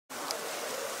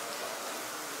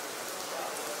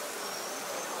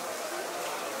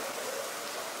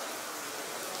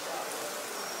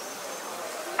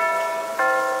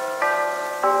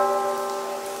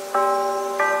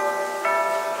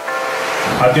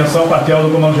Atenção, quartel do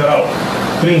Comando Geral.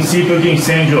 Princípio de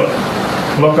incêndio.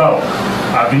 Local: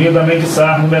 Avenida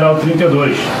Mendissar, numeral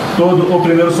 32. Todo o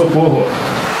primeiro socorro.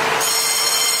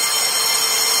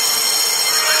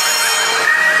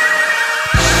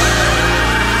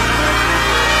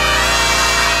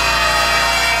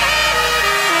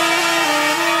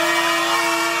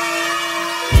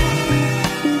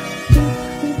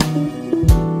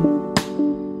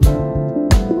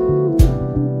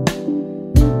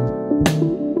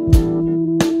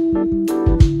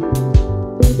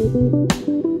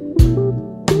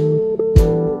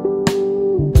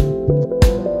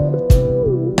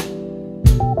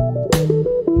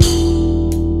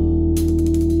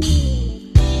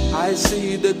 I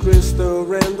see the crystal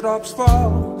raindrops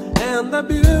fall, and the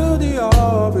beauty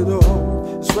of it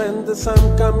all is when the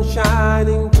sun comes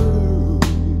shining through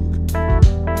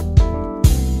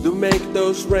to make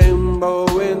those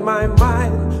rainbows in my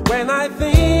mind. When I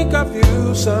think of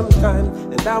you sometime,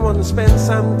 and I want to spend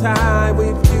some time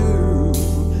with you,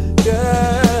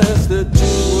 just the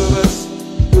two of us.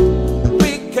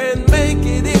 We can make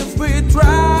it if we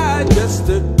try, just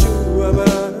the two of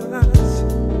us.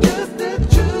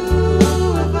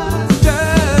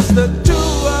 The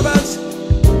two of us,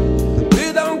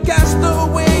 we don't cast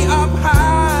away up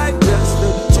high. Just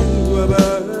the two of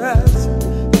us,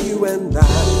 you and I.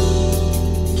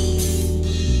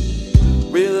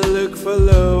 We'll look for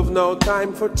love, no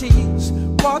time for tease.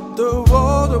 What the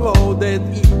world that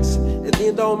eats, and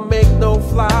it don't make no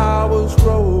flowers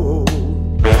grow.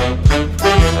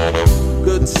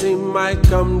 Good thing might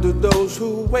come to those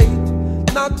who wait,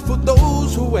 not for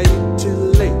those who wait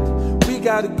too late. We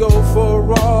gotta go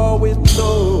for all we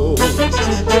know.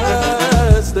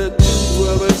 Just the two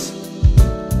of us.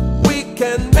 We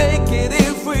can make it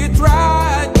if we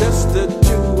try. Just the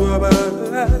two of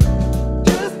us.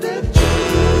 Just the two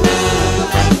of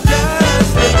us.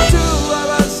 Just the two of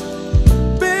us.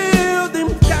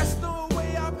 Building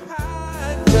castaway up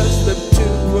high. Just the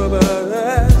two of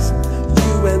us.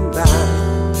 You and I.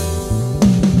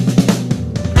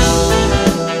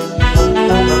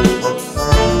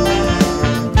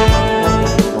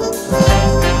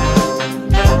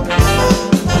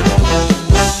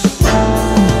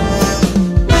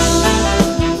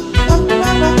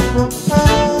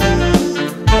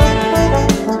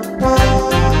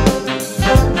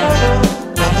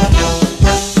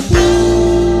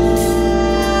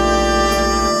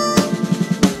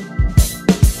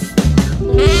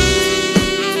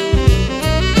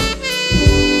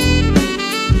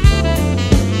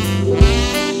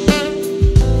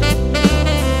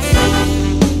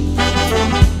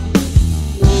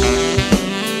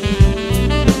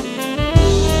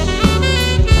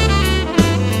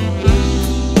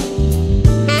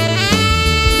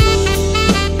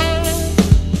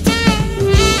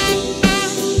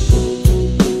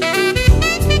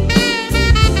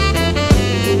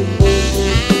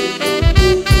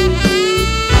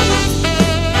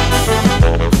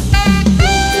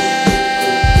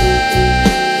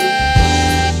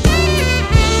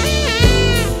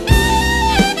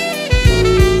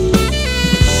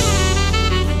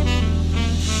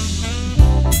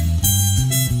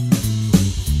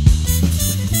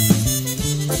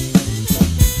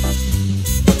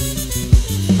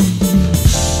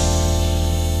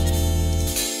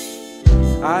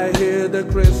 I hear the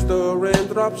crystal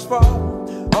raindrops fall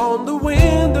on the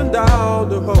wind and down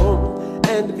the home,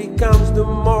 and it becomes the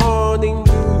morning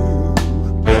dew.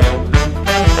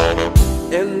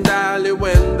 And early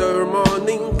when the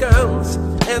morning comes,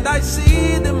 and I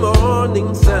see the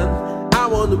morning sun, I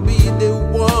wanna be the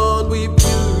one with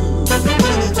you.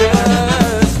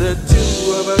 Just the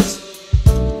two of us.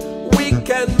 We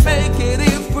can make it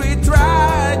if we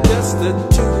try. Just the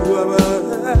two of us.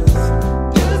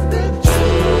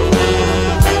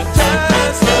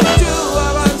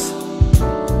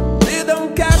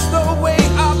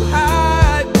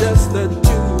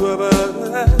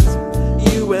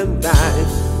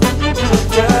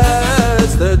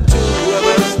 Just the two of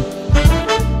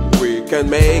us. We can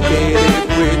make it if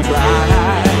we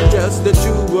try. Just the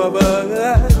two of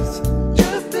us.